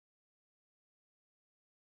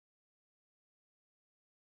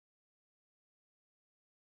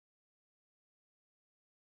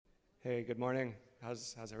Hey, good morning.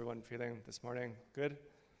 How's everyone feeling this morning? Good?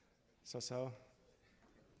 So-so?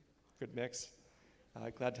 Good mix?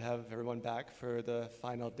 Glad to have everyone back for the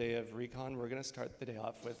final day of RECON. We're going to start the day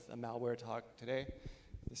off with a malware talk today.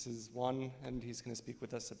 This is Juan, and he's going to speak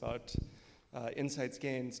with us about insights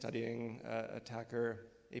gained studying attacker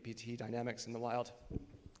APT dynamics in the wild.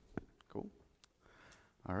 Cool.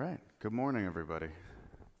 All right. Good morning, everybody.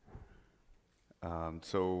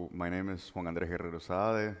 So my name is Guerrero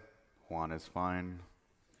Saade. Juan is fine.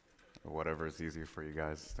 Whatever is easier for you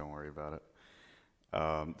guys, don't worry about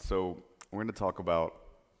it. So we're going to talk about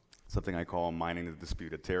something I call mining the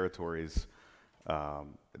disputed territories.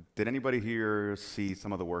 Did anybody here see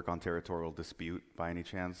some of the work on territorial dispute by any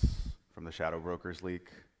chance from the Shadow Brokers leak?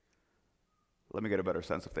 Let me get a better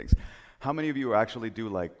sense of things. How many of you actually do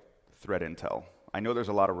like threat intel? I know there's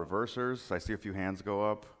a lot of reversers. I see a few hands go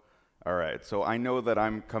up. All right, so I know that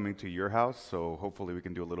I'm coming to your house, so hopefully we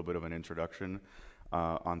can do a little bit of an introduction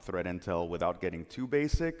on threat intel without getting too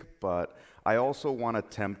basic, but I also want to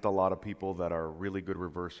tempt a lot of people that are really good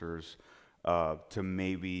reversers to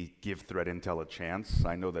maybe give threat intel a chance.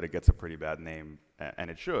 I know that it gets a pretty bad name, and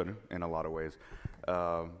it should in a lot of ways,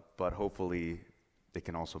 but hopefully it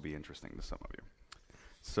can also be interesting to some of you.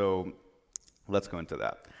 So let's go into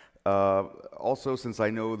that. Also, since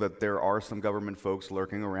I know that there are some government folks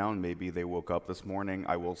lurking around, maybe they woke up this morning,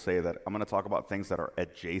 I will say that I'm going to talk about things that are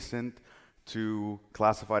adjacent to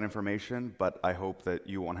classified information, but I hope that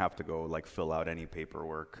you won't have to go like fill out any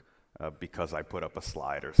paperwork because I put up a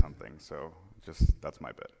slide or something. So just, that's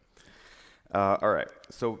my bit. All right,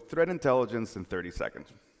 so threat intelligence in 30 seconds.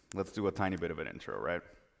 Let's do a tiny bit of an intro, right?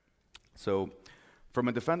 So from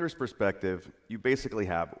a defender's perspective, you basically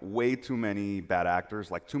have way too many bad actors,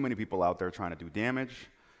 like too many people out there trying to do damage.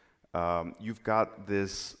 You've got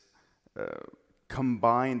this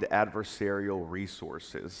combined adversarial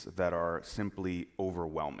resources that are simply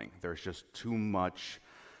overwhelming. There's just too much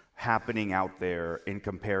happening out there in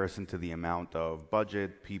comparison to the amount of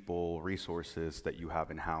budget, people, resources that you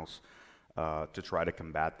have in-house to try to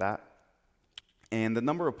combat that. And the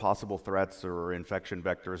number of possible threats or infection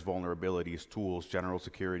vectors, vulnerabilities, tools, general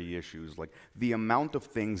security issues, like the amount of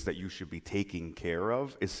things that you should be taking care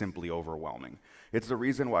of is simply overwhelming. It's the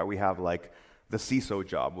reason why we have like the CISO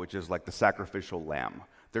job, which is like the sacrificial lamb.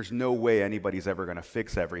 There's no way anybody's ever going to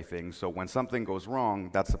fix everything, so when something goes wrong,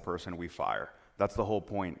 that's the person we fire. That's the whole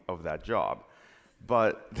point of that job.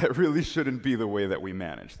 But that really shouldn't be the way that we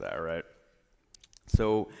manage that, right?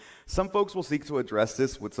 So some folks will seek to address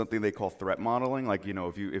this with something they call threat modeling. Like, you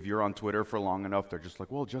know, if you're on Twitter for long enough, they're just like,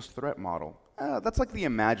 well, just threat model. That's like the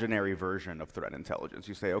imaginary version of threat intelligence.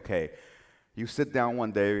 You say, okay, you sit down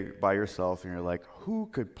one day by yourself and you're like, who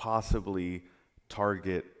could possibly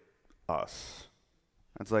target us?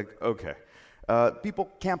 It's like, okay. People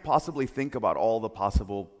can't possibly think about all the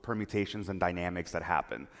possible permutations and dynamics that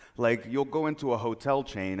happen. Like, you'll go into a hotel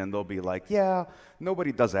chain and they'll be like, yeah,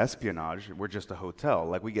 nobody does espionage, we're just a hotel.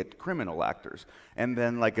 Like, we get criminal actors. And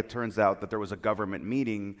then, like, it turns out that there was a government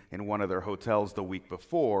meeting in one of their hotels the week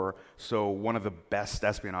before, so one of the best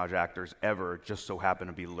espionage actors ever just so happened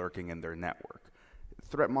to be lurking in their network.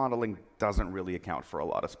 Threat modeling doesn't really account for a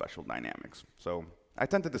lot of special dynamics. So I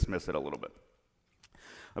tend to dismiss it a little bit.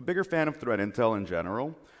 A bigger fan of threat intel in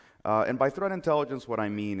general. And by threat intelligence, what I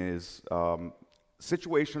mean is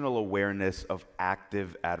situational awareness of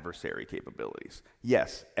active adversary capabilities.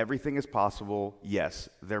 Yes, everything is possible. Yes,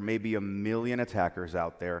 there may be a million attackers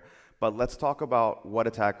out there, but let's talk about what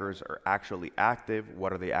attackers are actually active,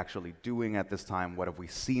 what are they actually doing at this time, what have we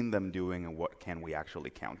seen them doing, and what can we actually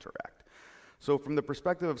counteract. So from the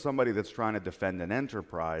perspective of somebody that's trying to defend an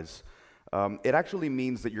enterprise, it actually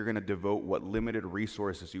means that you're going to devote what limited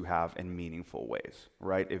resources you have in meaningful ways,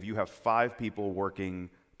 right? If you have 5 people working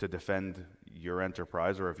to defend your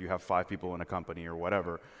enterprise, or if you have 5 people in a company or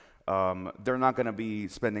whatever, they're not going to be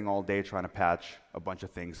spending all day trying to patch a bunch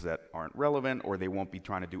of things that aren't relevant, or they won't be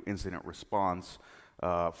trying to do incident response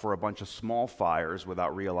for a bunch of small fires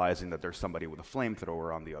without realizing that there's somebody with a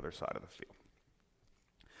flamethrower on the other side of the field.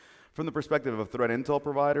 From the perspective of a threat intel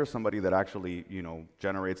provider, somebody that actually, you know,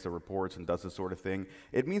 generates the reports and does this sort of thing,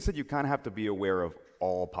 it means that you kind of have to be aware of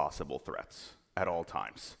all possible threats at all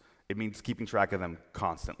times. It means keeping track of them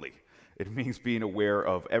constantly. It means being aware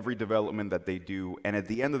of every development that they do, and at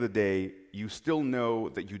the end of the day, you still know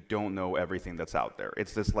that you don't know everything that's out there.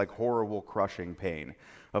 It's this like horrible crushing pain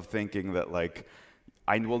of thinking that like,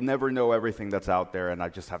 I will never know everything that's out there, and I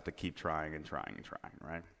just have to keep trying and trying and trying,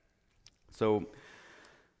 right? So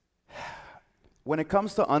When it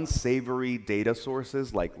comes to unsavory data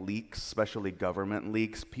sources like leaks, especially government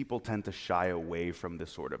leaks, people tend to shy away from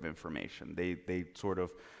this sort of information. They sort of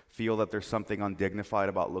feel that there's something undignified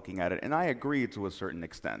about looking at it, and I agree to a certain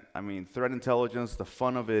extent. I mean, threat intelligence, the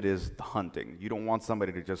fun of it is the hunting. You don't want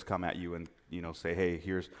somebody to just come at you and say, hey,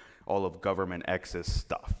 here's all of government X's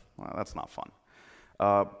stuff. Well, that's not fun.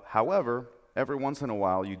 However, every once in a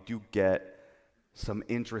while, you do get some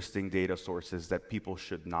interesting data sources that people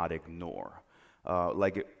should not ignore.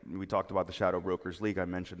 We talked about the Shadow Brokers leak, I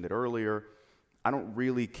mentioned it earlier. I don't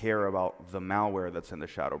really care about the malware that's in the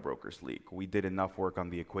Shadow Brokers leak. We did enough work on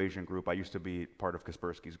the Equation Group. I used to be part of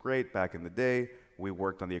Kaspersky's Great back in the day. We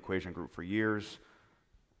worked on the Equation Group for years.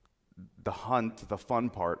 The fun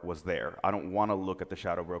part was there. I don't want to look at the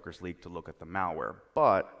Shadow Brokers leak to look at the malware,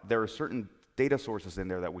 but there are certain data sources in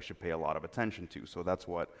there that we should pay a lot of attention to, so that's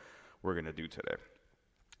what we're going to do today.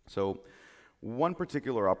 So one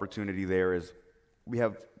particular opportunity there is we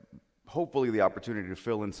have hopefully the opportunity to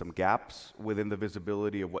fill in some gaps within the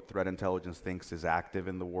visibility of what threat intelligence thinks is active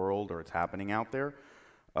in the world or it's happening out there.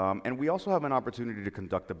 And we also have an opportunity to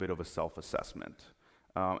conduct a bit of a self-assessment.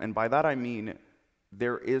 And by that I mean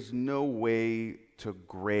there is no way to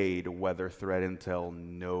grade whether threat intel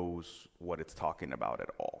knows what it's talking about at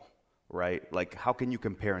all, right? Like, how can you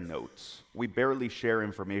compare notes? We barely share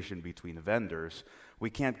information between vendors. We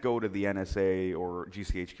can't go to the NSA or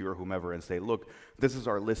GCHQ or whomever and say, look, this is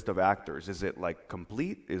our list of actors. Is it like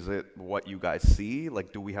complete? Is it what you guys see?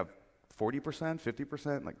 Like, do we have 40%,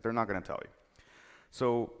 50%? Like, they're not going to tell you.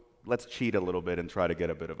 So let's cheat a little bit and try to get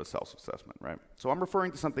a bit of a self-assessment, right? So I'm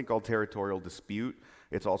referring to something called territorial dispute.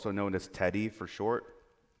 It's also known as TEDI for short.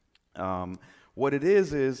 What it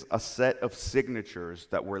is a set of signatures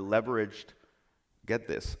that were leveraged, get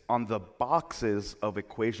this, on the boxes of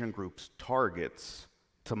Equation Group's targets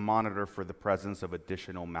to monitor for the presence of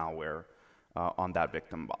additional malware on that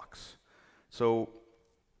victim box. So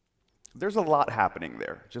there's a lot happening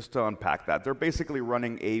there, just to unpack that. They're basically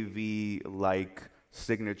running AV-like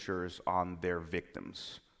signatures on their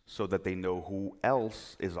victims so that they know who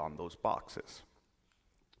else is on those boxes.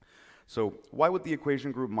 So why would the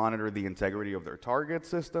Equation Group monitor the integrity of their target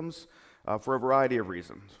systems? For a variety of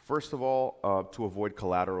reasons. First of all, to avoid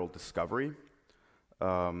collateral discovery,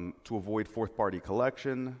 to avoid fourth-party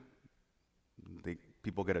collection.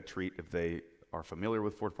 People get a treat if they are familiar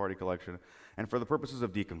with fourth-party collection, and for the purposes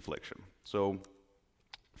of deconfliction. So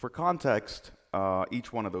for context,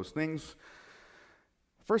 each one of those things,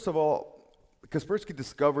 first of all, Kaspersky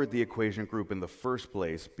discovered the Equation Group in the first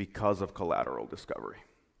place because of collateral discovery.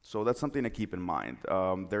 So that's something to keep in mind.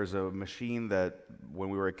 There's a machine that, when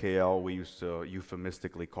we were at KL, we used to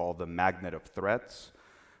euphemistically call the magnet of threats.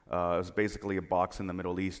 It was basically a box in the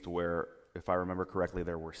Middle East where, if I remember correctly,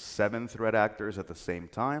 there were 7 threat actors at the same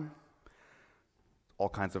time. All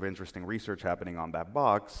kinds of interesting research happening on that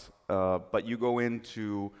box. But you go in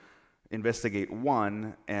to investigate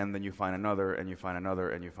one, and then you find another, and you find another,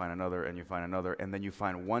 and you find another, and you find another, and then you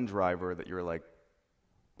find one driver that you're like,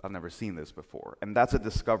 I've never seen this before. And that's a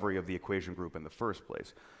discovery of the Equation Group in the first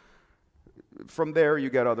place. From there, you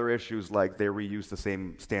get other issues like they reuse the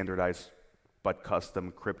same standardized but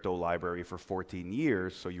custom crypto library for 14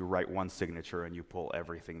 years, so you write one signature and you pull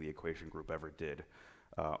everything the Equation Group ever did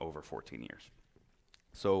over 14 years.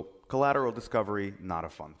 So collateral discovery, not a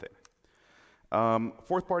fun thing.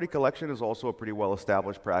 Fourth-party collection is also a pretty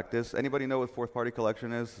well-established practice. Anybody know what fourth-party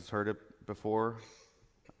collection is? Has heard it before?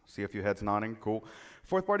 See a few heads nodding, cool.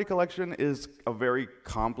 Fourth-party collection is a very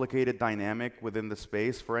complicated dynamic within the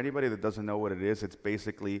space. For anybody that doesn't know what it is, it's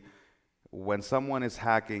basically when someone is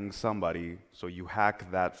hacking somebody, so you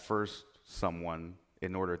hack that first someone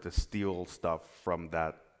in order to steal stuff from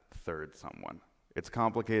that third someone. It's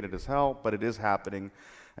complicated as hell, but it is happening.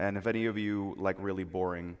 And if any of you like really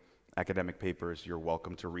boring academic papers, you're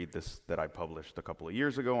welcome to read this that I published a couple of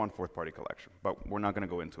years ago on fourth-party collection. But we're not going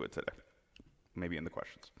to go into it today. Maybe in the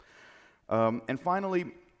questions. And finally,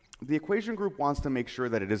 the Equation Group wants to make sure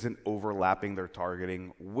that it isn't overlapping their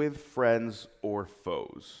targeting with friends or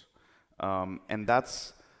foes. And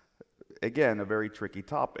that's, again, a very tricky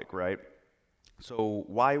topic, right? So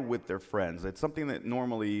why with their friends? It's something that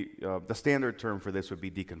normally, the standard term for this would be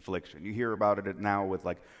deconfliction. You hear about it now with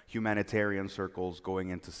like humanitarian circles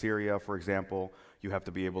going into Syria, for example. You have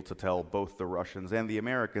to be able to tell both the Russians and the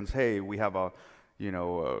Americans, hey, we have a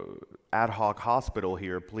ad hoc hospital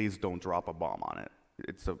here, please don't drop a bomb on it.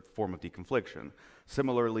 It's a form of deconfliction.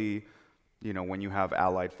 Similarly, when you have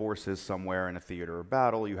allied forces somewhere in a theater of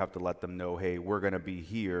battle, you have to let them know, hey, we're going to be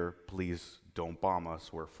here, please don't bomb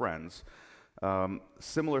us, we're friends.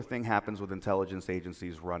 Similar thing happens with intelligence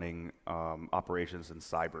agencies running operations in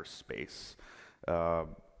cyberspace. uh,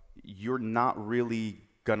 you're not really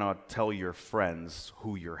gonna tell your friends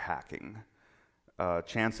who you're hacking.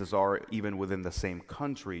 Chances are, even within the same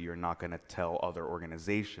country, you're not gonna tell other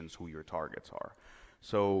organizations who your targets are.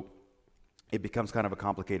 So it becomes kind of a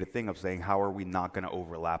complicated thing of saying, how are we not gonna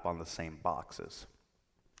overlap on the same boxes?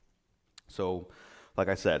 So, like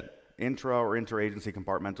I said, intra or interagency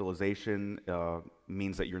compartmentalization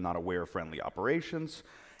means that you're not aware of friendly operations,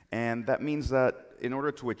 and that means that in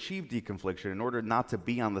order to achieve deconfliction, in order not to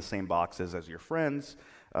be on the same boxes as your friends,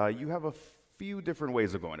 you have a few different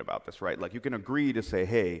ways of going about this, right? Like you can agree to say,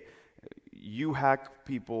 hey, you hack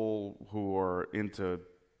people who are into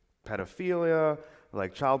pedophilia,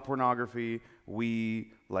 like child pornography,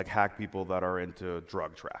 we like hack people that are into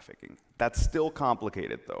drug trafficking. That's still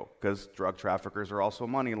complicated though, because drug traffickers are also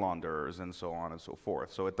money launderers and so on and so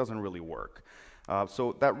forth, so it doesn't really work.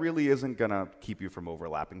 So that really isn't gonna keep you from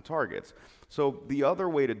overlapping targets. So the other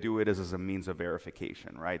way to do it is as a means of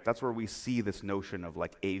verification, right? That's where we see this notion of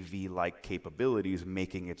like AV-like capabilities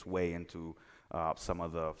making its way into some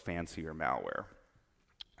of the fancier malware.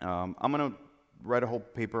 I'm gonna write a whole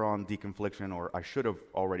paper on deconfliction, or I should have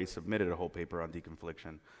already submitted a whole paper on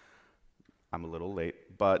deconfliction. I'm a little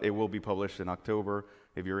late, but it will be published in October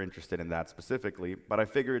if you're interested in that specifically. But I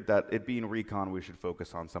figured that it being RECON, we should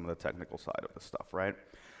focus on some of the technical side of the stuff, right?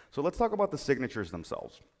 So let's talk about the signatures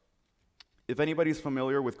themselves. If anybody's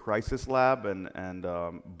familiar with Crisis Lab and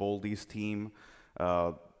Boldy's team,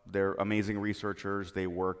 they're amazing researchers. They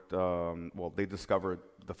worked, well, they discovered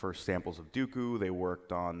the first samples of Dooku. They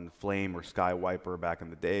worked on Flame or Skywiper back in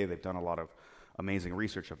the day. They've done a lot of amazing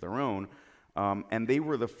research of their own. And they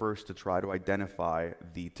were the first to try to identify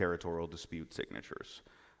the territorial dispute signatures.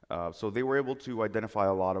 So they were able to identify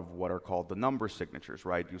a lot of what are called the number signatures,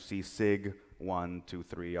 right? You see SIG 1, 2,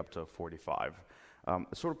 3, up to 45.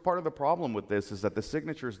 Sort of part of the problem with this is that the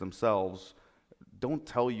signatures themselves don't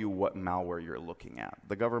tell you what malware you're looking at.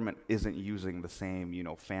 The government isn't using the same, you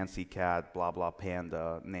know, fancy cat, blah, blah,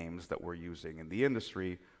 panda names that we're using in the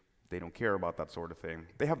industry. They don't care about that sort of thing.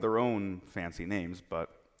 They have their own fancy names, but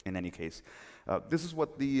in any case, this is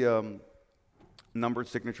what the numbered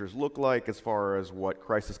signatures look like as far as what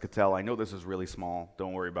Crisis could tell. I know this is really small.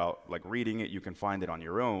 Don't worry about like reading it. You can find it on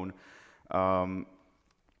your own.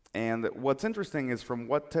 And what's interesting is from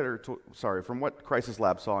what Crisis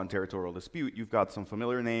Lab saw in territorial dispute, you've got some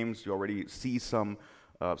familiar names. You already see some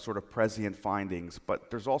sort of prescient findings, but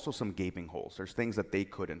there's also some gaping holes. There's things that they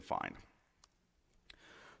couldn't find.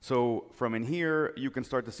 So from in here, you can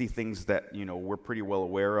start to see things that, you know, we're pretty well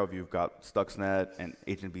aware of. You've got Stuxnet and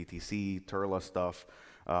Agent BTC, Turla stuff,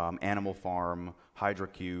 Animal Farm,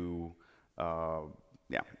 HydraQ,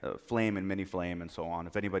 Flame and Mini Flame, and so on.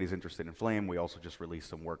 If anybody's interested in Flame, we also just released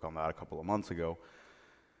some work on that a couple of months ago.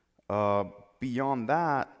 Beyond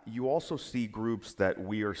that, you also see groups that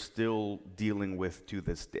we are still dealing with to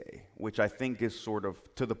this day, which I think is sort of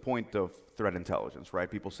to the point of threat intelligence, right?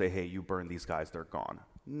 People say, hey, you burn these guys, they're gone.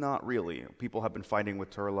 Not really. People have been fighting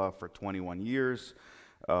with Turla for 21 years.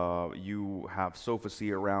 You have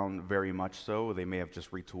Sophosy around very much so. They may have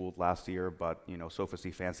just retooled last year, but you know,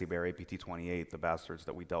 Sophosy, Fancy Bear, APT28, the bastards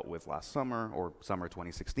that we dealt with last summer, or summer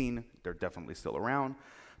 2016, they're definitely still around.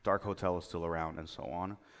 Dark Hotel is still around, and so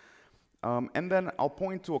on. And then I'll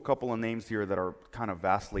point to a couple of names here that are kind of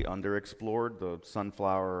vastly underexplored. The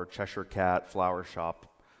Sunflower, Cheshire Cat, Flower Shop.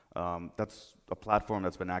 That's a platform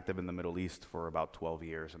that's been active in the Middle East for about 12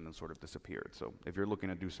 years and then sort of disappeared. So if you're looking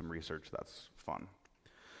to do some research, that's fun.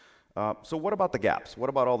 So what about the gaps? What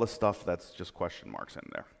about all the stuff that's just question marks in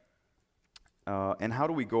there? And how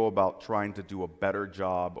do we go about trying to do a better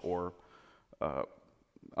job or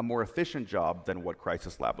a more efficient job than what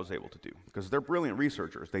Crisis Lab was able to do? Because they're brilliant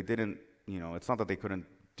researchers. They didn't, you know, it's not that they couldn't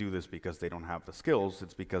do this because they don't have the skills.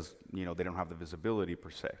 It's because, you know, they don't have the visibility per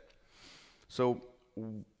se. So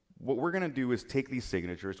what we're going to do is take these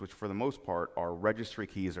signatures, which for the most part are registry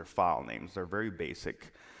keys or file names. They're very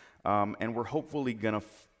basic. And we're hopefully going to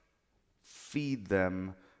feed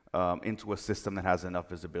them into a system that has enough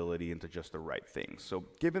visibility into just the right things. So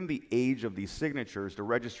given the age of these signatures, the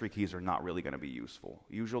registry keys are not really going to be useful.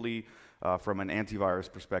 Usually, from an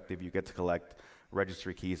antivirus perspective, you get to collect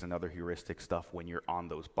registry keys and other heuristic stuff when you're on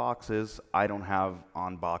those boxes. I don't have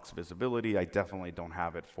on-box visibility. I definitely don't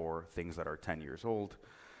have it for things that are 10 years old.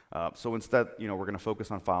 So instead, you know, we're going to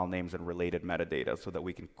focus on file names and related metadata so that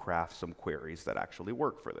we can craft some queries that actually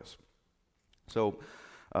work for this. So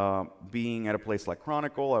being at a place like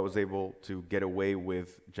Chronicle, I was able to get away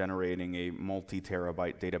with generating a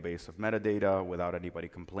multi-terabyte database of metadata without anybody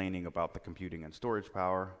complaining about the computing and storage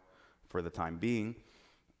power for the time being.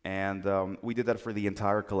 And we did that for the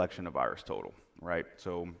entire collection of VirusTotal, right?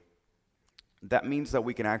 So That means that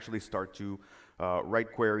we can actually start to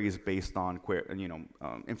write queries based on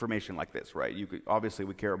information like this, right? Obviously,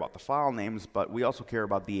 we care about the file names, but we also care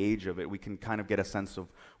about the age of it. We can kind of get a sense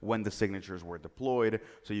of when the signatures were deployed.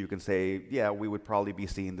 So you can say, yeah, we would probably be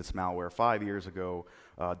seeing this malware 5 years ago.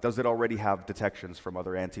 Does it already have detections from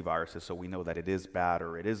other antiviruses so we know that it is bad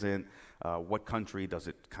or it isn't? What country does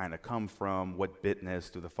it kind of come from? What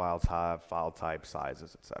bitness do the files have? File type,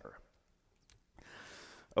 sizes, etc.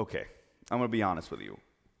 Okay, I'm going to be honest with you.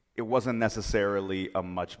 It wasn't necessarily a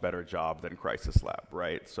much better job than Crisis Lab,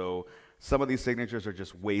 right? So some of these signatures are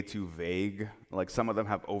just way too vague. Like some of them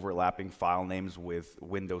have overlapping file names with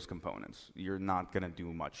Windows components. You're not going to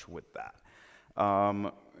do much with that.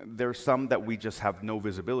 There's some that we just have no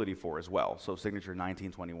visibility for as well. So signature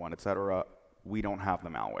 1921, etc. We don't have the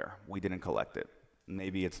malware. We didn't collect it.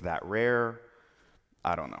 Maybe it's that rare.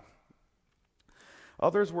 I don't know.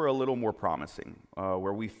 Others were a little more promising,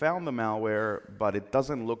 where we found the malware, but it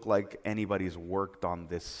doesn't look like anybody's worked on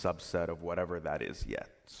this subset of whatever that is yet.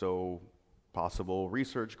 So possible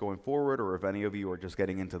research going forward, or if any of you are just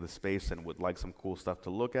getting into the space and would like some cool stuff to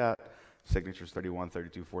look at, signatures 31,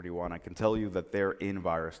 32, 41, I can tell you that they're in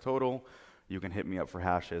VirusTotal. You can hit me up for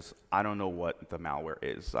hashes. I don't know what the malware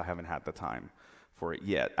is. I haven't had the time for it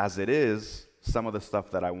yet. As it is, some of the stuff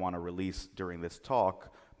that I want to release during this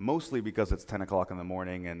talk, mostly because it's 10 o'clock in the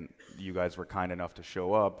morning and you guys were kind enough to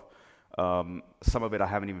show up. Some of it I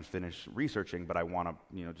haven't even finished researching, but I want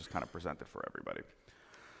to just kind of present it for everybody.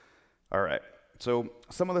 All right, so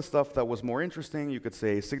some of the stuff that was more interesting, you could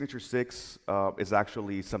say signature 6 is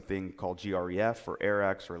actually something called GREF or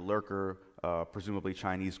AirX or Lurker, presumably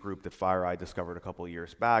Chinese group that FireEye discovered a couple of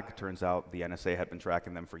years back. Turns out the NSA had been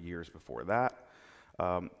tracking them for years before that.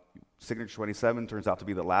 Signature 27 turns out to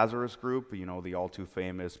be the Lazarus group, the all too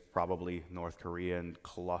famous, probably North Korean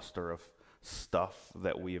cluster of stuff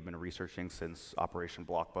that we have been researching since Operation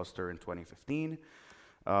Blockbuster in 2015.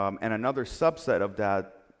 And another subset of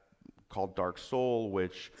that called Dark Soul,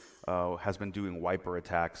 which has been doing wiper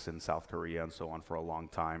attacks in South Korea and so on for a long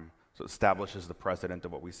time. So it establishes the precedent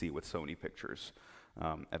of what we see with Sony Pictures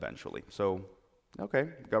eventually. So, okay,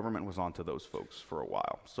 government was on to those folks for a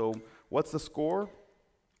while. So what's the score?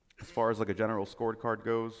 As far as like a general scorecard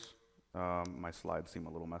goes, my slides seem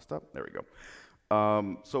a little messed up. There we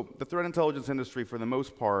go. So the threat intelligence industry, for the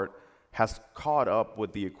most part, has caught up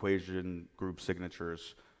with the equation group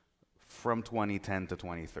signatures from 2010 to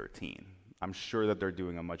 2013. I'm sure that they're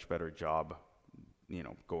doing a much better job,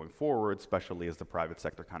 going forward, especially as the private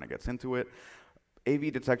sector kind of gets into it.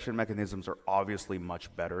 AV detection mechanisms are obviously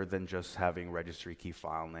much better than just having registry key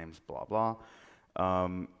file names, blah, blah.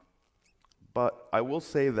 But I will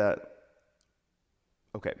say that,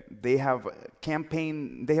 okay, they have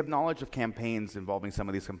knowledge of campaigns involving some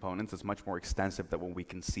of these components that's much more extensive than what we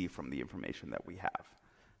can see from the information that we have.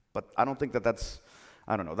 But I don't think that's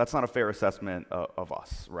not a fair assessment of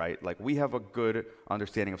us, right? Like, we have a good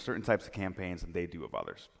understanding of certain types of campaigns and they do of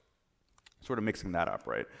others. Sort of mixing that up,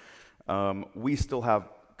 right? We still have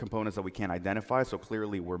components that we can't identify, so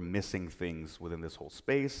clearly we're missing things within this whole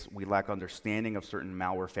space. We lack understanding of certain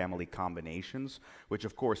malware family combinations, which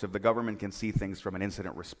of course, if the government can see things from an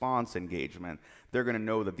incident response engagement, they're going to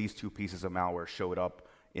know that these two pieces of malware showed up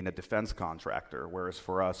in a defense contractor, whereas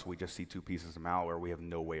for us, we just see two pieces of malware. We have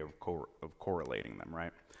no way of correlating them,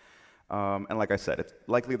 right? And like I said, it's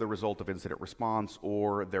likely the result of incident response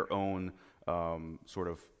or their own sort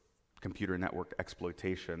of computer network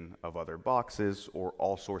exploitation of other boxes, or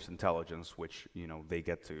all source intelligence, which they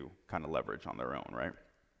get to kind of leverage on their own, right?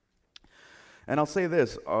 And I'll say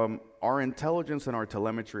this, our intelligence and our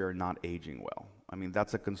telemetry are not aging well. I mean,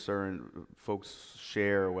 that's a concern folks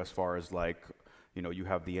share as far as like, you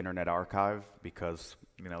have the Internet Archive, because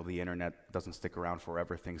the internet doesn't stick around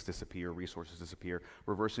forever. Things disappear, resources disappear.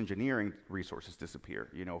 Reverse engineering resources disappear.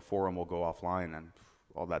 Forum will go offline and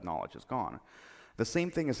all that knowledge is gone. The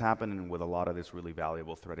same thing is happening with a lot of this really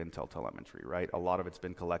valuable threat intel telemetry, right? A lot of it's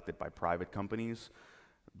been collected by private companies.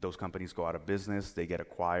 Those companies go out of business, they get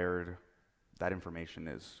acquired. That information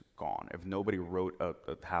is gone. If nobody wrote a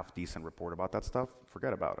half-decent report about that stuff,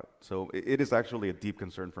 forget about it. So it is actually a deep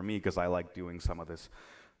concern for me, because I like doing some of this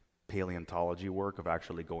paleontology work of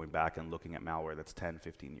actually going back and looking at malware that's 10,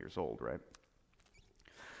 15 years old, right?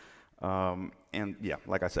 And yeah,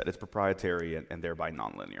 like I said, it's proprietary and thereby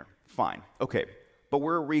nonlinear. Fine, okay. But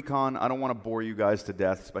we're a recon. I don't want to bore you guys to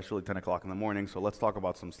death, especially 10 o'clock in the morning, so let's talk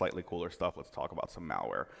about some slightly cooler stuff. Let's talk about some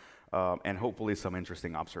malware, and hopefully some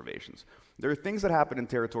interesting observations. There are things that happen in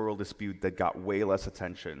territorial dispute that got way less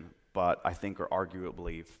attention, but I think are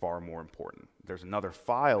arguably far more important. There's another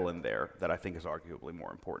file in there that I think is arguably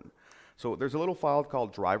more important. So there's a little file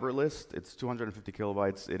called driver list. It's 250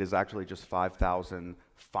 kilobytes. It is actually just 5,000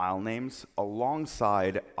 file names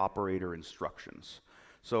alongside operator instructions.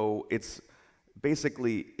 So it's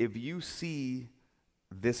basically, if you see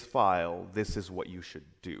this file, this is what you should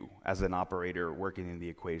do as an operator working in the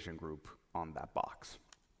equation group on that box.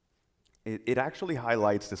 It actually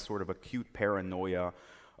highlights this sort of acute paranoia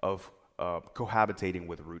of cohabitating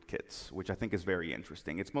with rootkits, which I think is very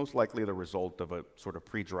interesting. It's most likely the result of a sort of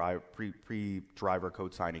pre-driver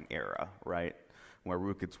code signing era, right, where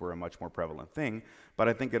rootkits were a much more prevalent thing. But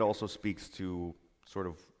I think it also speaks to sort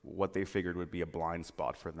of what they figured would be a blind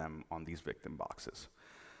spot for them on these victim boxes.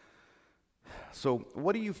 So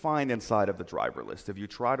what do you find inside of the driver list if you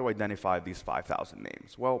try to identify these 5,000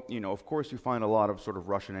 names? Well, of course you find a lot of sort of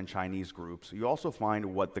Russian and Chinese groups. You also find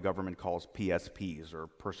what the government calls PSPs, or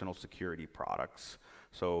personal security products.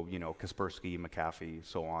 So, Kaspersky, McAfee,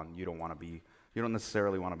 so on. You don't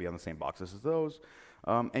necessarily want to be on the same boxes as those.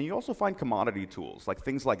 And you also find commodity tools, like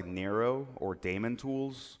things like Nero or Daemon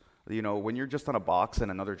tools. When you're just on a box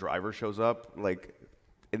and another driver shows up, like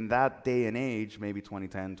in that day and age, maybe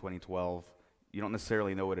 2010, 2012, you don't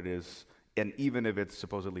necessarily know what it is, and even if it's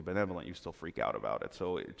supposedly benevolent, you still freak out about it.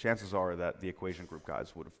 So chances are that the equation group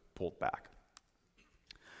guys would have pulled back.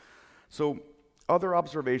 So other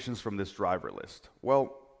observations from this driver list.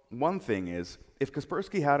 Well, one thing is, if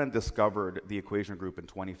Kaspersky hadn't discovered the equation group in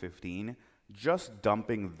 2015, just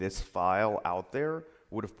dumping this file out there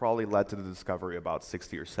would have probably led to the discovery of about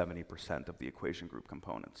 60 or 70% of the equation group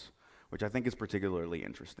components, which I think is particularly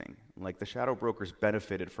interesting. Like, the shadow brokers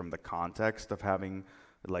benefited from the context of having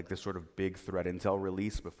like this sort of big threat intel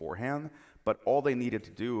release beforehand, but all they needed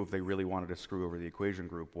to do if they really wanted to screw over the equation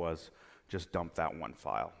group was just dump that one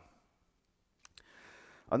file.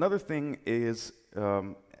 Another thing is,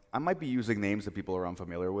 I might be using names that people are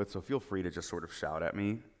unfamiliar with, so feel free to just sort of shout at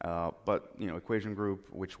me. But equation group,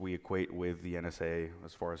 which we equate with the NSA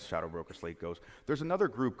as far as shadow broker slate goes. There's another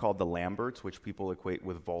group called the Lamberts, which people equate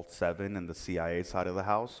with Vault 7 and the CIA side of the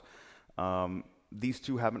house. These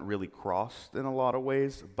two haven't really crossed in a lot of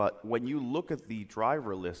ways, but when you look at the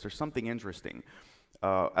driver list, there's something interesting.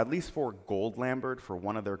 At least for Gold Lambert, for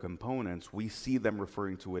one of their components, we see them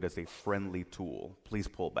referring to it as a friendly tool. Please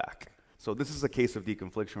pull back. So this is a case of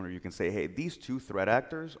deconfliction where you can say, hey, these two threat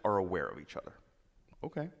actors are aware of each other.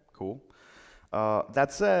 Okay, cool.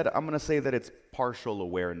 That said, I'm going to say that it's partial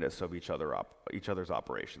awareness of each other's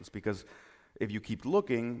operations, because if you keep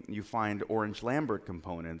looking, you find Orange Lambert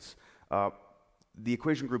components. The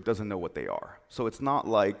equation group doesn't know what they are. So it's not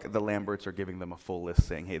like the Lamberts are giving them a full list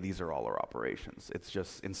saying, hey, these are all our operations. It's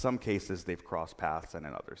just, in some cases, they've crossed paths, and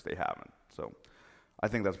in others, they haven't. So I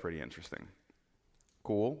think that's pretty interesting.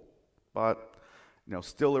 Cool. But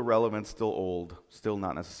still irrelevant, still old, still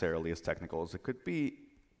not necessarily as technical as it could be.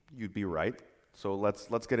 You'd be right. So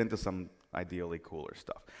let's get into some ideally cooler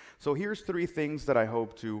stuff. So here's 3 things that I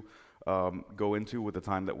hope to go into with the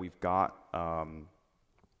time that we've got.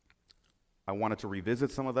 I wanted to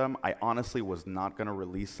revisit some of them. I honestly was not going to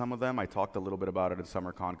release some of them. I talked a little bit about it at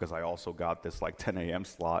SummerCon because I also got this like 10 a.m.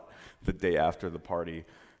 slot the day after the party.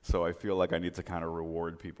 So I feel like I need to kind of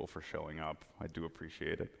reward people for showing up. I do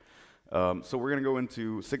appreciate it. So we're going to go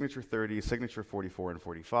into signature 30, signature 44 and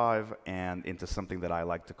 45, and into something that I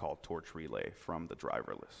like to call torch relay from the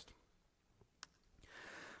driver list.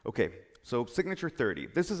 Okay, so signature 30.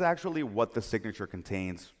 This is actually what the signature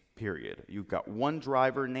contains, period. You've got one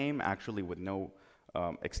driver name, actually with no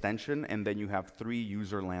extension, and then you have 3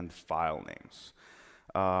 userland file names.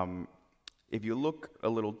 If you look a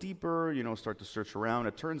little deeper, start to search around,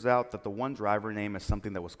 it turns out that the one driver name is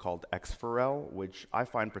something that was called X4L, which I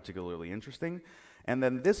find particularly interesting. And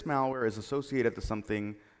then this malware is associated to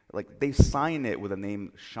something, like they sign it with a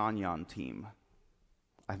name Shanyan team.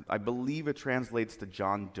 I believe it translates to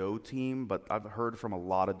John Doe team, but I've heard from a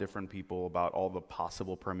lot of different people about all the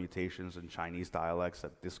possible permutations in Chinese dialects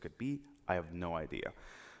that this could be. I have no idea.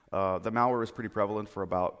 The malware is pretty prevalent for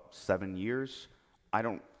about 7 years.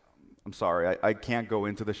 I'm sorry, I can't go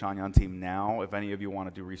into the Shanyan team now. If any of you want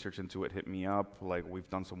to do research into it, hit me up. Like, we've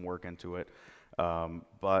done some work into it.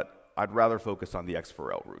 But I'd rather focus on the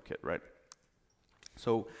X4L rootkit, right?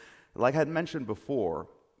 So, like I had mentioned before,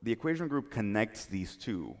 the equation group connects these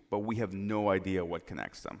two, but we have no idea what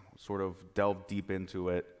connects them. Sort of delve deep into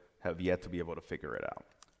it, have yet to be able to figure it out.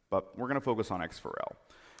 But we're going to focus on X4L.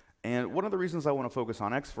 And one of the reasons I want to focus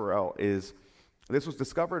on X4L is this was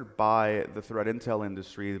discovered by the threat intel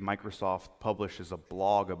industry. Microsoft publishes a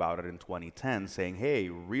blog about it in 2010 saying, hey,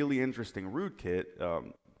 really interesting rootkit,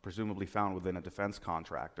 presumably found within a defense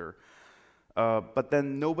contractor. But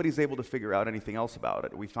then nobody's able to figure out anything else about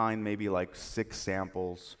it. We find maybe like 6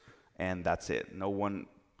 samples, and that's it. No one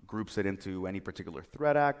groups it into any particular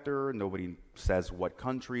threat actor. Nobody says what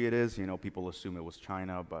country it is. You know, people assume it was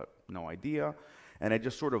China, but no idea. And it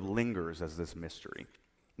just sort of lingers as this mystery.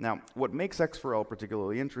 Now, what makes X4L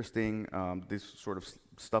particularly interesting, this sort of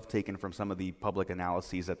stuff taken from some of the public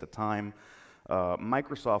analyses at the time,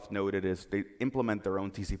 Microsoft noted is they implement their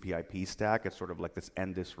own TCP/IP stack. It's sort of like this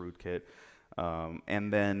NDIS rootkit.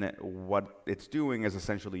 And then what it's doing is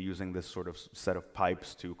essentially using this sort of set of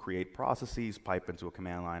pipes to create processes, pipe into a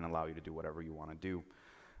command line, allow you to do whatever you want to do.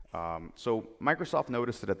 So Microsoft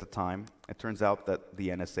noticed it at the time. It turns out that the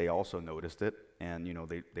NSA also noticed it, and you know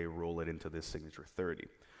they roll it into this signature 30.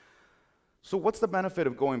 So what's the benefit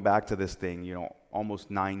of going back to this thing, you know, almost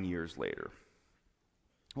 9 years later?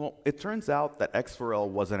 Well, it turns out that X4L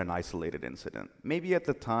wasn't an isolated incident. Maybe at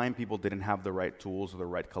the time people didn't have the right tools or the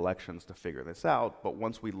right collections to figure this out, but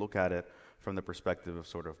once we look at it from the perspective of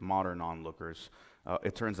sort of modern onlookers,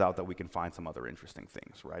 it turns out that we can find some other interesting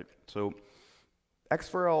things, right? So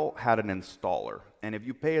X4L had an installer, and if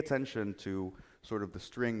you pay attention to sort of the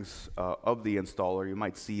strings of the installer, you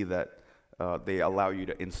might see that they allow you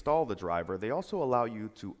to install the driver. They also allow you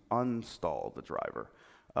to uninstall the driver.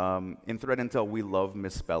 In threat intel, we love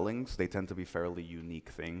misspellings. They tend to be fairly unique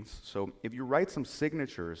things. So if you write some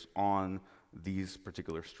signatures on these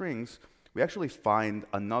particular strings, we actually find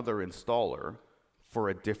another installer for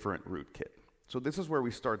a different rootkit. So this is where we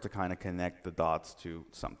start to kind of connect the dots to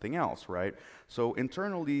something else, right? So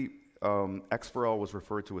internally, X4L was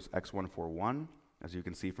referred to as X141. As you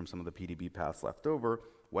can see from some of the PDB paths left over,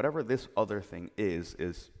 whatever this other thing is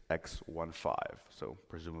X15. So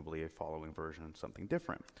presumably a following version, something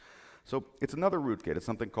different. So it's another rootkit. It's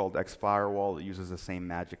something called X-Firewall. It uses the same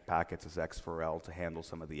magic packets as X4L to handle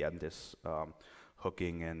some of the NDIS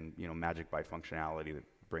hooking and magic byte functionality that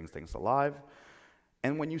brings things alive.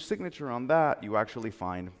 And when you signature on that, you actually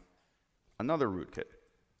find another rootkit.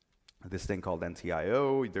 This thing called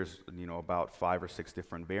NTIO, there's about 5 or 6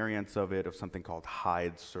 different variants of it, of something called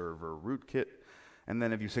hide server rootkit. And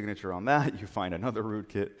then if you signature on that, you find another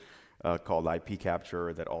rootkit called IP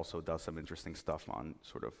capture that also does some interesting stuff on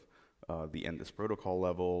sort of the NDIS protocol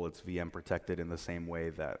level. It's VM protected in the same way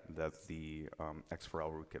that the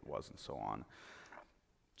X4L rootkit was, and so on.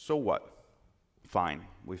 So what? Fine,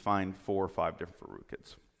 we find 4 or 5 different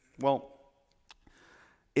rootkits. Well,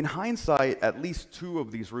 in hindsight, at least 2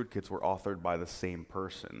 of these rootkits were authored by the same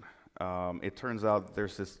person. It turns out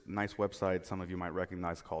there's this nice website some of you might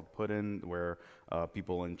recognize called Putin, where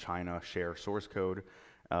people in China share source code.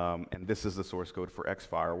 And this is the source code for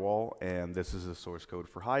X-Firewall, and this is the source code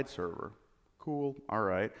for hide server. Cool, all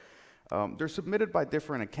right. They're submitted by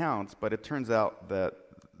different accounts, but it turns out that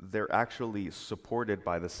they're actually supported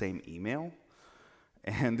by the same email.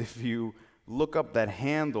 And if you look up that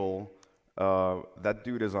handle, that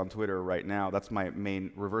dude is on Twitter right now. That's my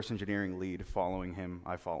main reverse engineering lead, following him.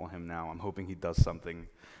 I follow him now. I'm hoping he does something.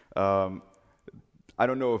 I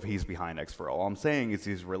don't know if he's behind X4L. All I'm saying is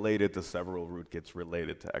he's related to several rootkits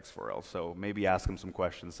related to X4L. So maybe ask him some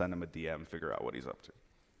questions, send him a DM, figure out what he's up to.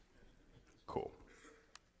 Cool.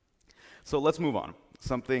 So let's move on.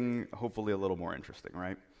 Something hopefully a little more interesting,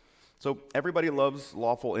 right? So everybody loves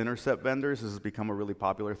lawful intercept vendors. This has become a really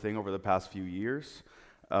popular thing over the past few years.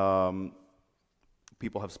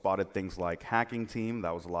 People have spotted things like Hacking Team.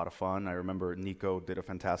 That was a lot of fun. I remember Nico did a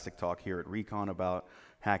fantastic talk here at RECON about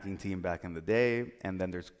Hacking Team back in the day. And then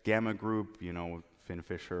there's Gamma Group, Finn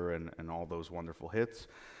Fisher and all those wonderful hits.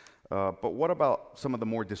 But what about some of the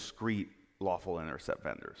more discreet lawful intercept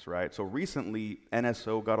vendors, right? So recently,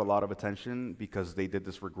 NSO got a lot of attention because they did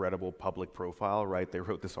this regrettable public profile, right? They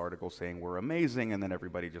wrote this article saying we're amazing, and then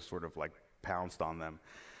everybody just sort of like pounced on them,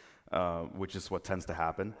 which is what tends to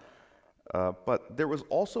happen. But there was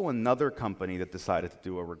also another company that decided to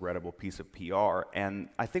do a regrettable piece of PR, and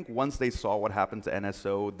I think once they saw what happened to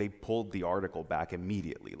NSO, they pulled the article back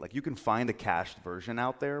immediately. Like, you can find a cached version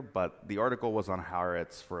out there, but the article was on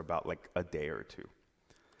Haaretz for about like a day or 2.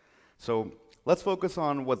 So let's focus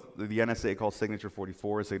on what the NSA calls signature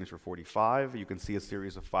 44, signature 45. You can see a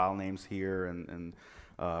series of file names here and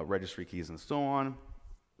registry keys and so on.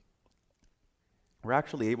 We're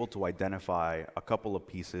actually able to identify a couple of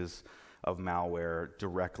pieces of malware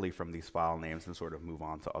directly from these file names and sort of move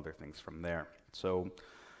on to other things from there. So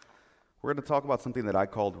we're going to talk about something that I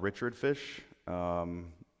called Richard Fish.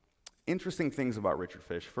 Interesting things about Richard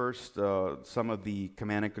Fish. First, some of the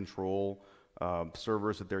command and control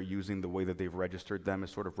servers that they're using, the way that they've registered them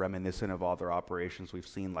is sort of reminiscent of other operations we've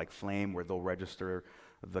seen, like Flame, where they'll register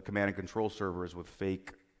the command and control servers with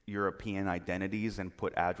fake European identities and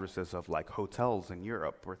put addresses of like hotels in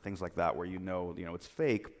Europe or things like that, where you know it's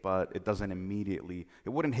fake, but it doesn't immediately, it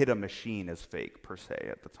wouldn't hit a machine as fake per se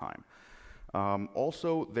at the time.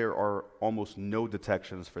 Also, there are almost no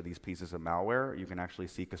detections for these pieces of malware. You can actually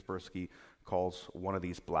see Kaspersky calls one of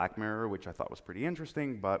these Black Mirror, which I thought was pretty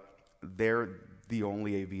interesting, but they're the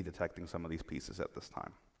only AV detecting some of these pieces at this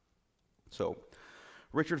time. So,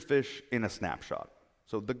 Richard Fish in a snapshot.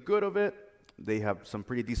 So the good of it, they have some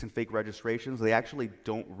pretty decent fake registrations. They actually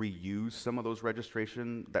don't reuse some of those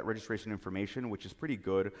registration information, which is pretty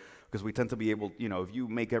good, because we tend to be able, if you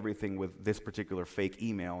make everything with this particular fake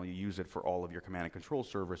email and you use it for all of your command and control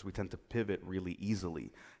servers, we tend to pivot really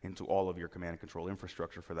easily into all of your command and control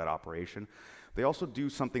infrastructure for that operation. They also do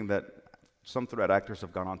something that some threat actors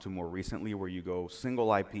have gone on to more recently, where you go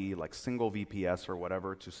single IP, like single VPS or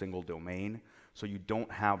whatever, to single domain. So you don't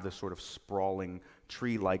have this sort of sprawling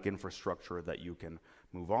tree-like infrastructure that you can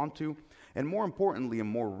move on to. And more importantly, and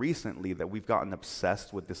more recently, that we've gotten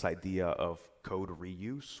obsessed with this idea of code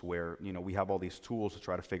reuse, where we have all these tools to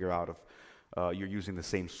try to figure out if you're using the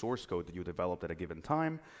same source code that you developed at a given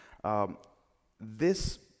time.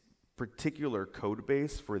 This particular code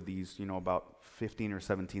base for these, about 15 or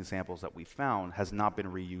 17 samples that we found has not been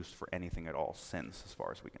reused for anything at all since, as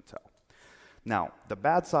far as we can tell. Now, the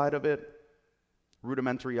bad side of it,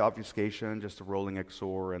 rudimentary obfuscation, just a rolling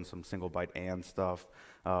XOR and some single byte AND stuff,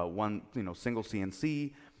 one single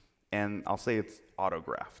CNC, and I'll say it's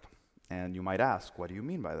autographed. And you might ask, what do you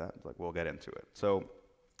mean by that? Like, we'll get into it. So,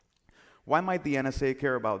 why might the NSA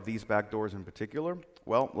care about these backdoors in particular?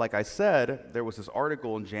 Well, like I said, there was this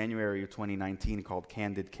article in January of 2019 called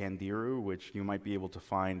Candid Candiru, which you might be able to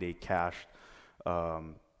find a cached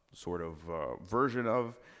version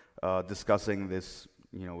of, discussing this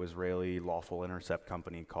Israeli lawful intercept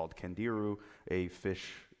company called Candiru, a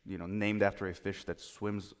fish, named after a fish that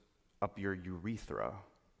swims up your urethra.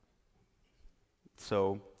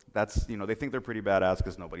 So that's, they think they're pretty badass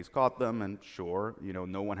because nobody's caught them, and sure,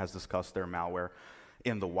 no one has discussed their malware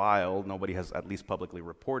in the wild. Nobody has at least publicly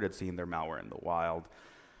reported seeing their malware in the wild.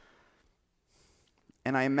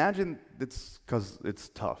 And I imagine it's because it's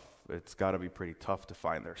tough. It's got to be pretty tough to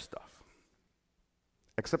find their stuff.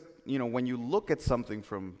 Except, when you look at something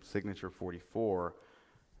from Signature 44,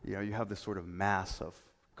 you have this sort of mass of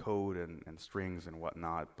code and strings and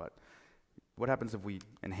whatnot, but what happens if we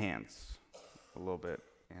enhance a little bit,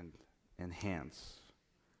 and enhance,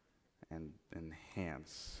 and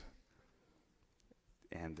enhance,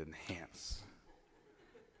 and enhance?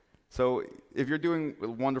 So if you're doing a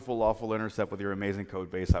wonderful lawful intercept with your amazing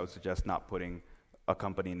code base, I would suggest not putting a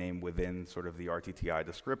company name within sort of the RTTI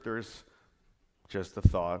descriptors. Just a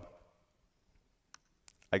thought.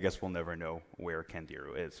 I guess we'll never know where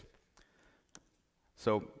Candiru is.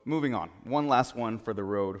 So moving on. One last one for the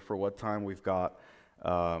road for what time we've got,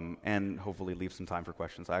 and hopefully leave some time for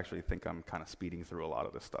questions. I actually think I'm kind of speeding through a lot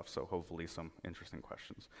of this stuff, so hopefully some interesting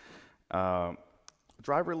questions.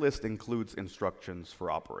 Driver list includes instructions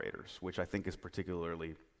for operators, which I think is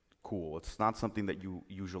particularly cool. It's not something that you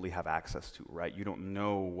usually have access to, right? You don't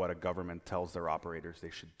know what a government tells their operators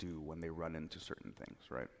they should do when they run into certain things,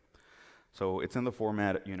 right? So it's in the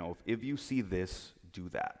format, if you see this, do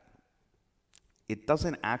that. It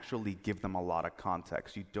doesn't actually give them a lot of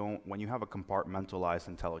context. When you have a compartmentalized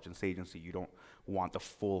intelligence agency, you don't want the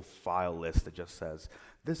full file list that just says,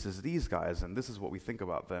 this is these guys, and this is what we think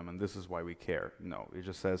about them, and this is why we care. No, it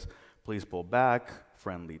just says, please pull back,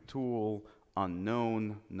 friendly tool,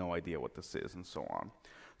 unknown, no idea what this is, and so on.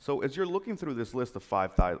 So as you're looking through this list of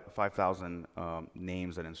 5,000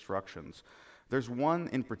 names and instructions, there's one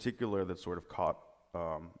in particular that sort of caught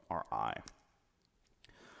our eye.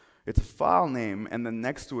 It's a file name, and then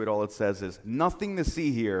next to it, all it says is, nothing to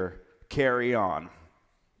see here, carry on.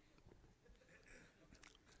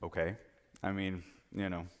 Okay, I mean,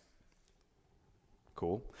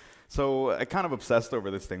 cool. So I kind of obsessed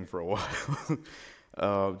over this thing for a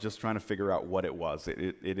while. Just trying to figure out what it was.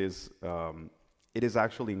 It is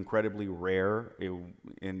actually incredibly rare.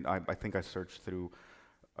 I think I searched through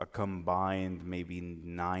a combined maybe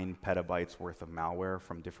 9 petabytes worth of malware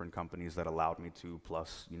from different companies that allowed me to,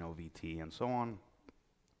 plus VT and so on.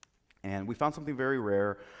 And we found something very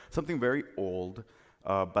rare, something very old,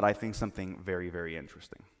 but I think something very, very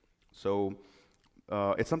interesting. So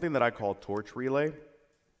it's something that I call torch relay.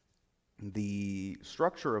 The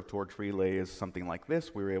structure of torch relay is something like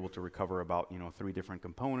this. We were able to recover about 3 different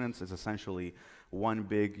components. It's essentially one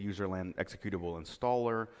big userland executable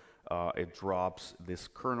installer. It drops this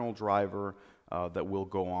kernel driver that will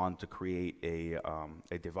go on to create a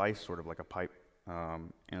device, sort of like a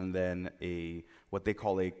and then what they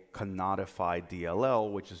call a cannodified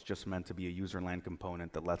DLL, which is just meant to be a userland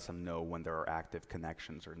component that lets them know when there are active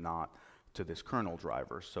connections or not to this kernel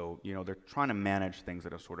driver. So, they're trying to manage things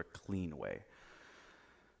in a sort of clean way.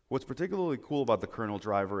 What's particularly cool about the kernel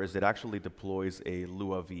driver is it actually deploys a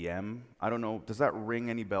Lua VM. I don't know, does that ring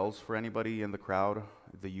any bells for anybody in the crowd?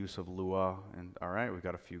 The use of Lua, and all right, we've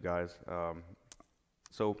got a few guys.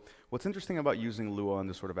 So what's interesting about using Lua in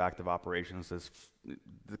this sort of active operations is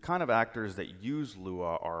the kind of actors that use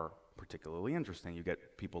Lua are particularly interesting. You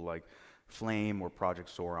get people like Flame or Project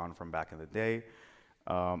Sauron from back in the day.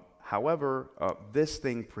 However, this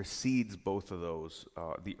thing precedes both of those,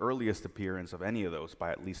 the earliest appearance of any of those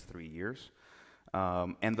by at least 3 years.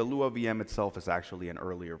 And the Lua VM itself is actually an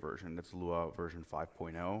earlier version. It's Lua version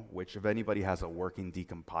 5.0, which if anybody has a working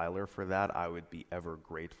decompiler for that, I would be ever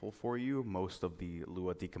grateful for you. Most of the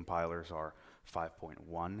Lua decompilers are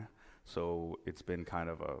 5.1, so it's been kind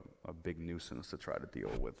of a big nuisance to try to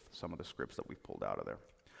deal with some of the scripts that we've pulled out of there.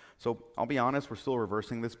 So I'll be honest, we're still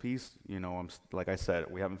reversing this piece. Like I said,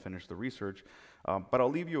 we haven't finished the research, but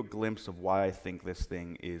I'll leave you a glimpse of why I think this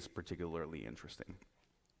thing is particularly interesting.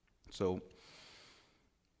 So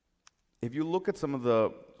if you look at some of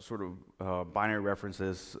the sort of binary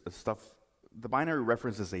references stuff, the binary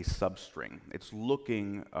reference is a substring. It's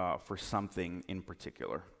looking for something in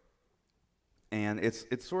particular. And it's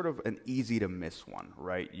sort of an easy to miss one,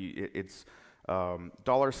 right? It's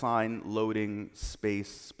 $ loading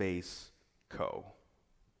space co.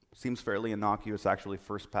 Seems fairly innocuous. Actually,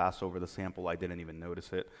 first pass over the sample, I didn't even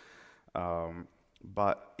notice it.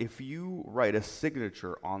 But if you write a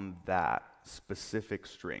signature on that specific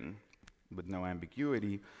string with no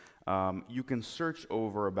ambiguity, you can search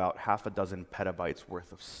over about half a dozen petabytes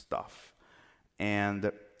worth of stuff.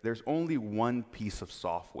 And there's only one piece of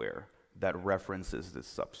software that references this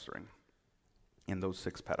substring in those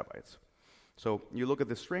 6 petabytes. So you look at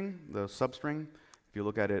the string, the substring, if you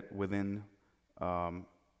look at it within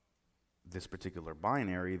this particular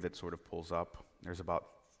binary that sort of pulls up, there's about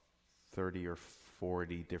 30 or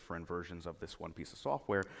 40 different versions of this one piece of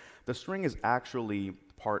software. The string is actually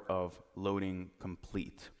part of loading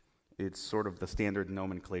complete. It's sort of the standard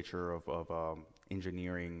nomenclature of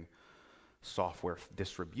engineering software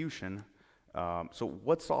distribution. So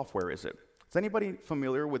what software is it? Is anybody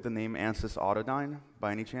familiar with the name ANSYS Autodyne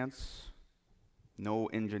by any chance? No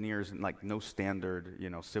engineers, like no standard,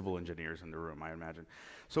 civil engineers in the room, I imagine.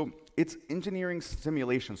 So it's engineering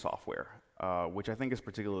simulation software, which I think is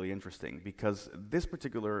particularly interesting because this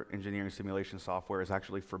particular engineering simulation software is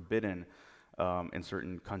actually forbidden in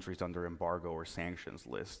certain countries under embargo or sanctions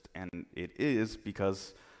list. And it is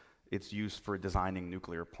because it's used for designing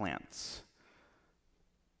nuclear plants.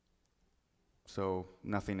 So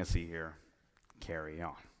nothing to see here. Carry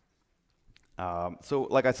on. So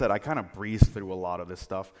like I said, I kind of breezed through a lot of this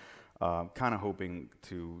stuff, kind of hoping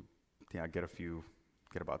to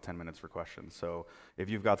get about 10 minutes for questions. So if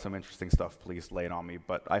you've got some interesting stuff, please lay it on me.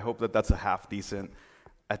 But I hope that that's a half decent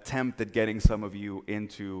attempt at getting some of you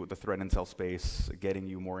into the threat intel space, getting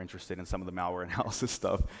you more interested in some of the malware analysis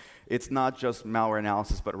stuff. It's not just malware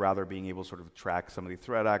analysis, but rather being able to sort of track some of the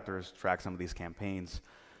threat actors, track some of these campaigns,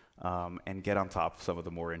 and get on top of some of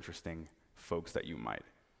the more interesting folks that you might.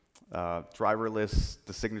 Driver lists,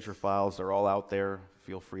 the signature files are all out there.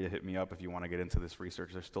 Feel free to hit me up if you want to get into this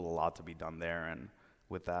research. There's still a lot to be done there, and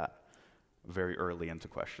with that, very early into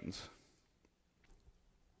questions.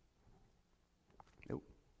 Oh,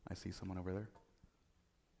 I see someone over there.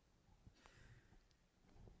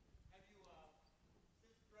 Have you,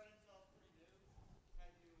 since threat intel is pretty new,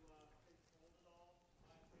 have you been told at all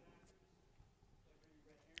by threat actors? Like maybe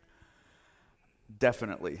red herring?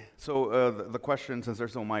 Definitely. So the question, since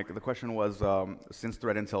there's no mic, the question was, since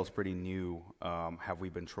threat intel is pretty new, have we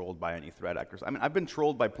been trolled by any threat actors? I mean, I've been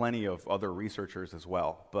trolled by plenty of other researchers as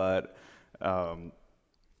well, but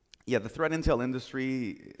yeah, the threat intel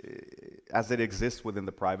industry, as it exists within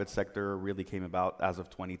the private sector, really came about as of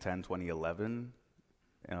 2010, 2011.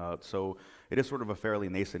 So it is sort of a fairly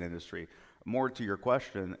nascent industry. More to your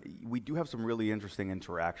question, we do have some really interesting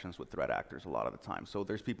interactions with threat actors a lot of the time. So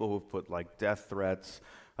there's people who've put like death threats.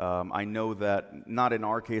 I know that, not in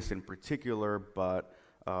our case in particular, but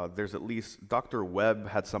there's at least, Dr. Webb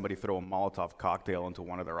had somebody throw a Molotov cocktail into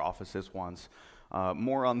one of their offices once.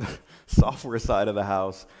 More on the software side of the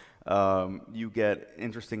house, you get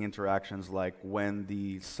interesting interactions like when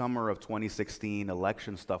the summer of 2016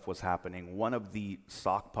 election stuff was happening, one of the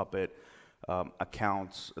sock puppet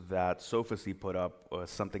accounts that Sophosy put up was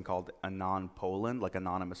something called Anon Poland, like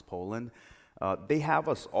Anonymous Poland. They have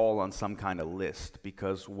us all on some kind of list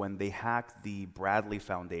because when they hacked the Bradley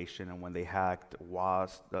Foundation and when they hacked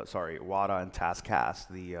WADA and TASCAS,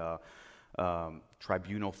 the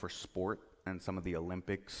Tribunal for Sport, and some of the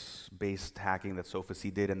Olympics-based hacking that Sophie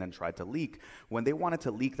did and then tried to leak. When they wanted to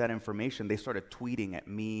leak that information, they started tweeting at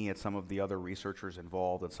me, at some of the other researchers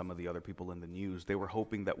involved, and some of the other people in the news. They were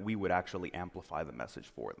hoping that we would actually amplify the message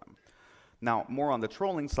for them. Now, more on the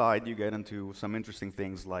trolling side, you get into some interesting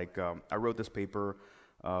things like, I wrote this paper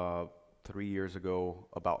 3 years ago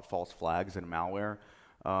about false flags and malware.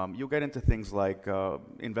 You'll get into things like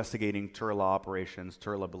investigating Turla operations,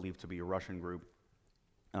 Turla believed to be a Russian group.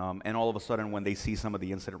 And all of a sudden, when they see some of the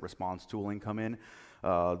incident response tooling come in,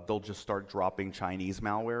 they'll just start dropping Chinese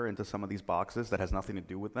malware into some of these boxes that has nothing to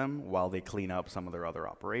do with them while they clean up some of their other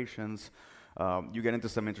operations. You get into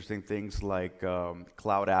some interesting things like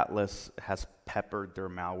Cloud Atlas has peppered their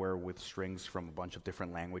malware with strings from a bunch of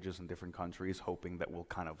different languages in different countries, hoping that we'll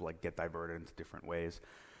kind of like get diverted into different ways.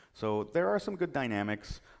 So there are some good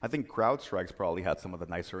dynamics. I think CrowdStrike's probably had some of the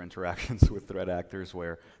nicer interactions with threat actors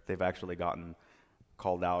where they've actually gotten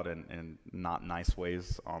called out in not nice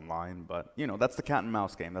ways online, but you know, that's the cat and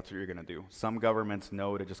mouse game. That's what you're gonna do. Some governments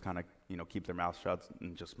know to just kind of, you know, keep their mouth shut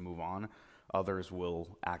and just move on. Others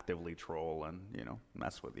will actively troll and, you know,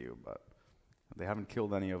 mess with you, but they haven't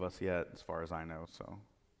killed any of us yet, as far as I know, so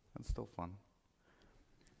that's still fun.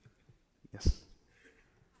 Yes?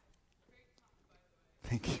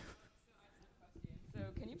 Thank you. So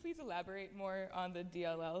can you please elaborate more on the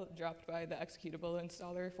DLL dropped by the executable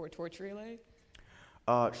installer for Torch Relay?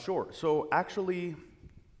 Sure. So actually,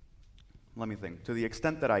 let me think. To the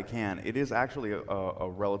extent that I can, it is actually a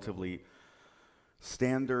relatively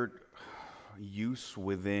standard use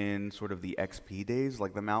within sort of the XP days.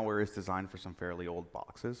 Like the malware is designed for some fairly old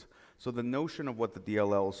boxes. So the notion of what the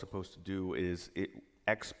DLL is supposed to do is it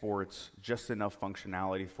exports just enough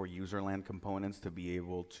functionality for userland components to be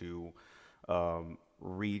able to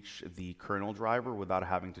reach the kernel driver without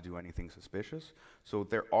having to do anything suspicious. So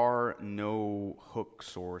there are no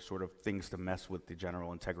hooks or sort of things to mess with the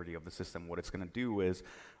general integrity of the system. What it's going to do is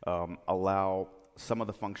allow some of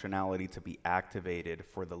the functionality to be activated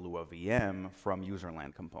for the Lua VM from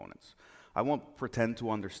userland components. I won't pretend to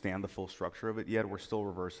understand the full structure of it yet. We're still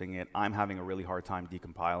reversing it. I'm having a really hard time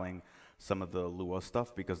decompiling some of the Lua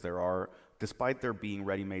stuff because there are, despite there being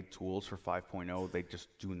ready-made tools for 5.0, they just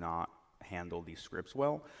do not handle these scripts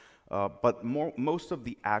well. But most of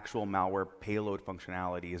the actual malware payload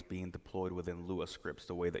functionality is being deployed within Lua scripts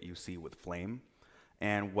the way that you see with Flame.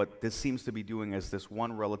 And what this seems to be doing is this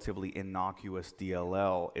one relatively innocuous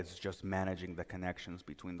DLL is just managing the connections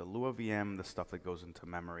between the Lua VM, the stuff that goes into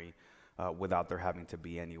memory, without there having to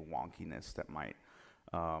be any wonkiness that might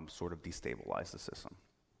sort of destabilize the system.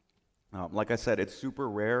 Like I said, it's super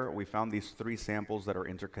rare. We found these 3 samples that are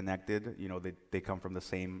interconnected. You know, they come from the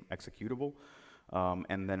same executable.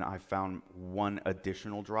 And then I found one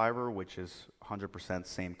additional driver, which is 100%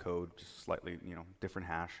 same code, just slightly, you know, different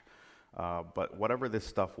hash. But whatever this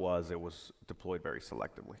stuff was, it was deployed very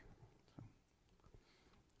selectively. So.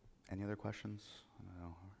 Any other questions? I don't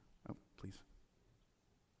know. Oh, please.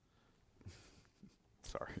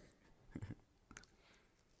 Sorry.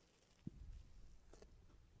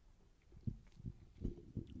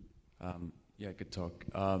 Yeah, good talk.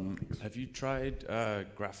 Have you tried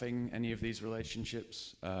graphing any of these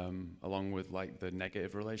relationships along with like the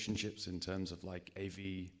negative relationships in terms of like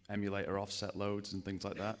AV emulator offset loads and things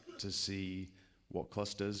like that to see what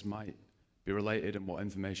clusters might be related and what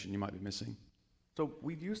information you might be missing? So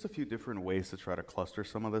we've used a few different ways to try to cluster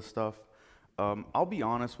some of this stuff. I'll be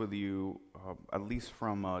honest with you, at least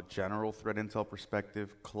from a general threat intel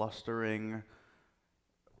perspective,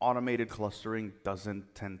 automated clustering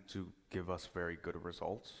doesn't tend to give us very good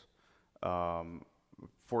results.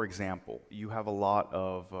 For example, you have a lot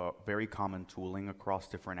of very common tooling across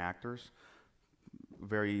different actors.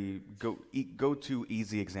 Go-to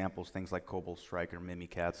easy examples, things like Cobalt Strike or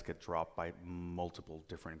Mimikatz get dropped by multiple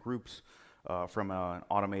different groups. From an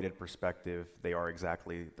automated perspective, they are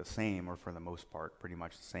exactly the same, or for the most part, pretty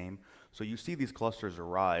much the same. So you see these clusters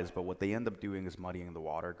arise, but what they end up doing is muddying the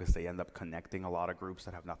water because they end up connecting a lot of groups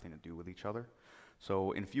that have nothing to do with each other.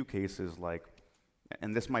 So in few cases, like,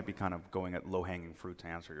 and this might be kind of going at low-hanging fruit to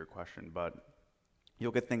answer your question, but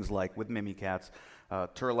you'll get things like with Mimikatz,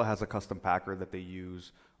 Turla has a custom packer that they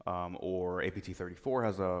use, or APT34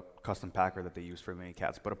 has a custom packer that they use for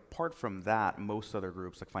Mimikatz. But apart from that, most other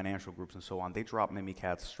groups, like financial groups and so on, they drop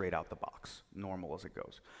Mimikatz straight out the box, normal as it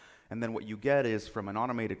goes. And then what you get is, from an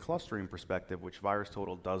automated clustering perspective, which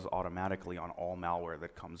VirusTotal does automatically on all malware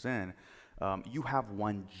that comes in, you have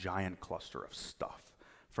one giant cluster of stuff.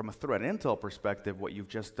 From a threat intel perspective, what you've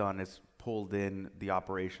just done is pulled in the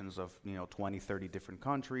operations of 20, 30 different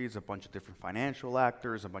countries, a bunch of different financial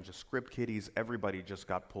actors, a bunch of script kiddies. Everybody just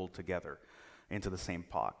got pulled together into the same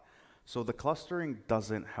pot. So the clustering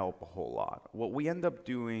doesn't help a whole lot. What we end up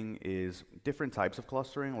doing is different types of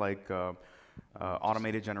clustering, like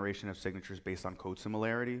automated generation of signatures based on code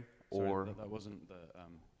similarity, or that wasn't the.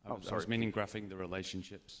 Oh, I sorry. was meaning graphing the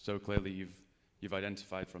relationships. So clearly, you've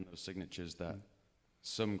identified from those signatures that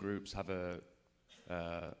some groups have a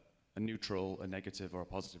neutral, a negative, or a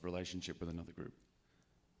positive relationship with another group.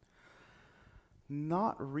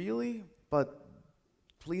 Not really, but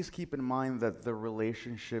please keep in mind that the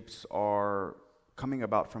relationships are coming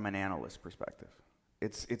about from an analyst perspective.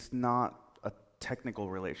 It's not a technical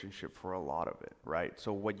relationship for a lot of it, right?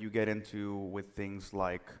 So what you get into with things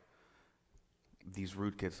like these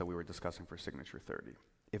rootkits that we were discussing for signature 30.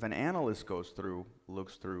 If an analyst goes through,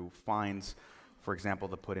 looks through, finds, for example,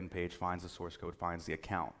 the put-in page, finds the source code, finds the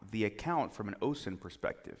account from an OSINT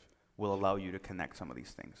perspective will allow you to connect some of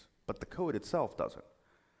these things, but the code itself doesn't.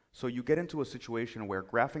 So you get into a situation where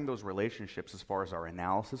graphing those relationships as far as our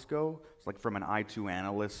analysis go, it's like from an I2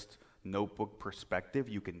 analyst notebook perspective,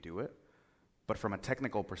 you can do it, but from a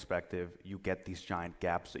technical perspective, you get these giant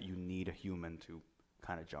gaps that you need a human to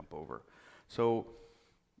kind of jump over. So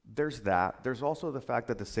there's that. There's also the fact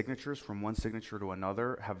that the signatures from one signature to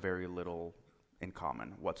another have very little in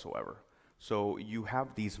common whatsoever. So you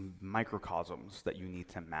have these microcosms that you need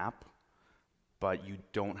to map, but you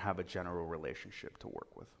don't have a general relationship to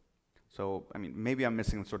work with. So, I mean, maybe I'm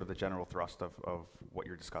missing sort of the general thrust of what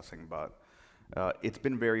you're discussing, but it's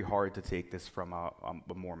been very hard to take this from a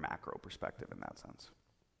more macro perspective in that sense.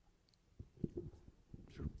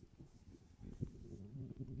 Sure.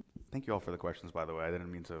 Thank you all for the questions, by the way. I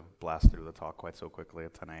didn't mean to blast through the talk quite so quickly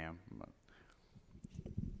at 10 a.m.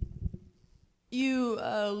 You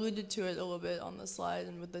alluded to it a little bit on the slide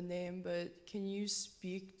and with the name, but can you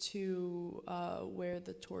speak to where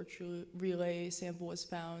the torch relay sample was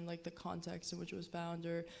found, like the context in which it was found,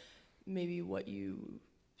 or maybe what you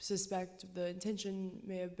suspect the intention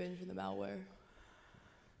may have been for the malware?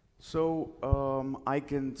 So I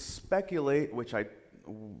can speculate, which I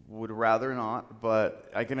would rather not, but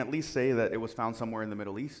I can at least say that it was found somewhere in the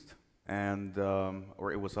Middle East, and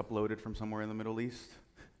or it was uploaded from somewhere in the Middle East,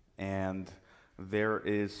 and there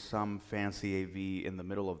is some fancy AV in the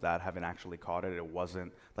middle of that, haven't actually caught it. It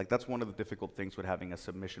wasn't, like, that's one of the difficult things with having a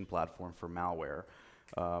submission platform for malware.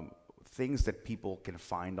 Things that people can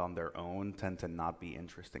find on their own tend to not be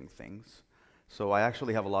interesting things. So I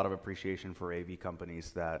actually have a lot of appreciation for AV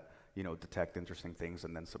companies that, detect interesting things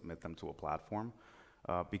and then submit them to a platform.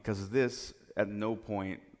 Because this, at no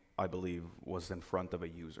point, I believe, was in front of a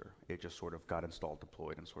user. It just sort of got installed,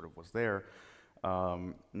 deployed, and sort of was there.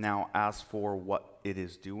 Now, as for what it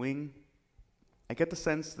is doing, I get the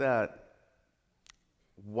sense that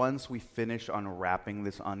once we finish unwrapping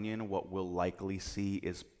this onion, what we'll likely see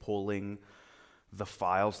is pulling the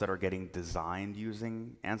files that are getting designed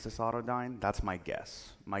using ANSYS Autodyne. That's my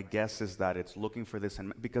guess. My guess is that it's looking for this,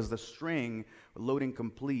 and because the string loading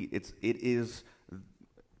complete, it is,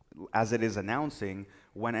 as it is announcing,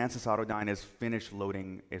 when ANSYS Autodyne is finished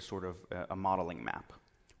loading a sort of a modeling map.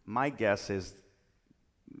 My guess is,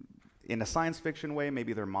 in a science fiction way,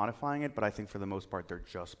 maybe they're modifying it, but I think for the most part, they're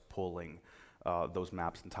just pulling those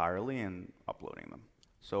maps entirely and uploading them.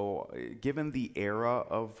 So given the era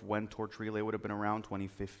of when Torch Relay would have been around,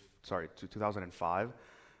 2005,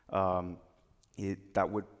 that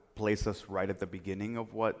would place us right at the beginning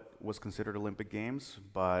of what was considered Olympic Games.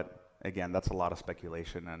 But again, that's a lot of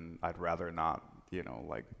speculation, and I'd rather not,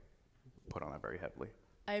 put on that very heavily.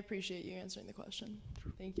 I appreciate you answering the question.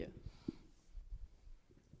 Sure. Thank you.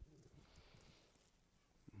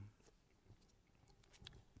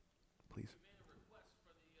 Please.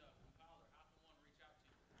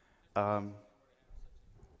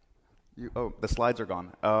 The slides are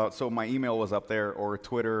gone. So my email was up there, or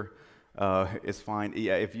Twitter is fine.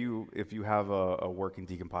 Yeah, if you have a working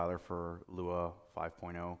decompiler for Lua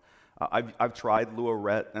 5.0, I've tried Lua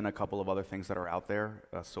Ret and a couple of other things that are out there.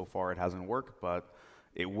 So far, it hasn't worked, but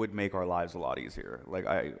it would make our lives a lot easier. Like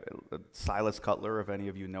Silas Cutler, if any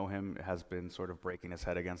of you know him, has been sort of breaking his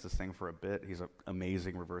head against this thing for a bit. He's an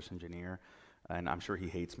amazing reverse engineer, and I'm sure he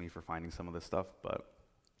hates me for finding some of this stuff, but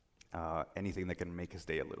anything that can make his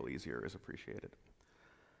day a little easier is appreciated.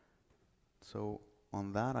 So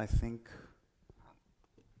on that, I think,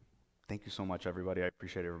 thank you so much, everybody. I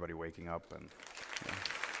appreciate everybody waking up and